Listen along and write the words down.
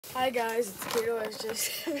Hi guys, it's Kato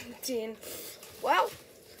SJ17. Well,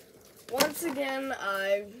 once again,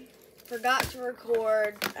 I forgot to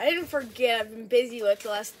record. I didn't forget, I've been busy like the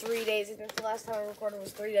last 3 days. I think the last time I recorded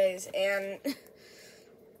was 3 days, and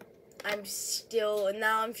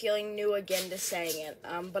now I'm feeling new again to saying it,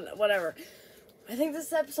 but whatever. I think this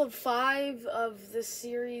is episode 5 of this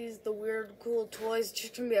series, The Weird Cool Toys. It's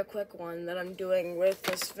just gonna be a quick one that I'm doing with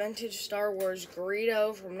this vintage Star Wars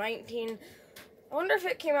Greedo from I wonder if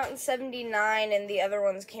it came out in 79 and the other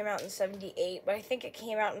ones came out in 78, but I think it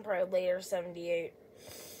came out in probably later 78.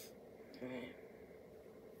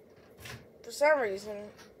 For some reason,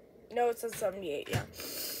 no, it says 78, yeah.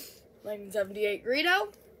 1978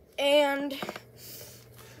 Greedo, and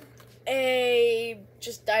a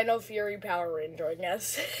just Dino Fury Power Ranger, I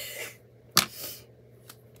guess.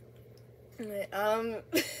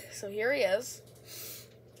 So here he is,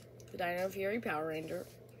 the Dino Fury Power Ranger.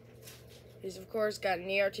 He's, of course, got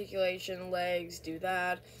knee articulation, legs, do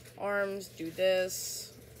that, arms, do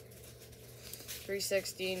this,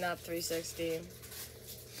 360, not 360,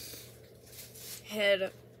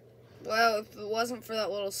 head, well, if it wasn't for that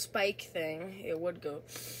little spike thing, it would go,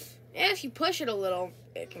 and if you push it a little,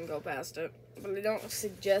 it can go past it, but I don't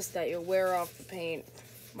suggest that you wear off the paint.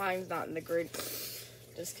 Mine's not in the greatest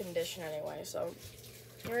condition anyway, so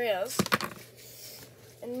here he is,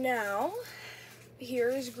 and now, here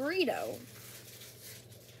is Greedo.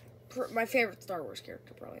 My favorite Star Wars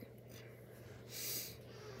character, probably.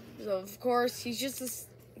 So, of course, he's just this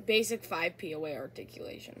basic 5 POA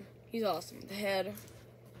articulation. He's awesome. The head.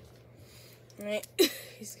 Right?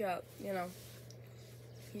 He's got,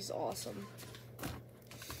 he's awesome.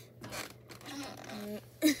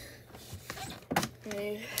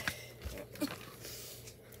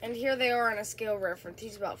 And here they are on a scale reference.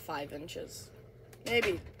 He's about 5 inches.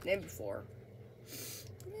 Maybe 4.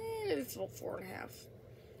 Maybe it's about 4.5.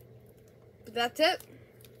 But that's it.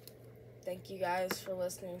 Thank you guys for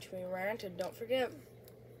listening to me rant, and don't forget,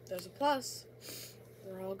 there's a plus.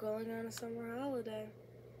 We're all going on a summer holiday.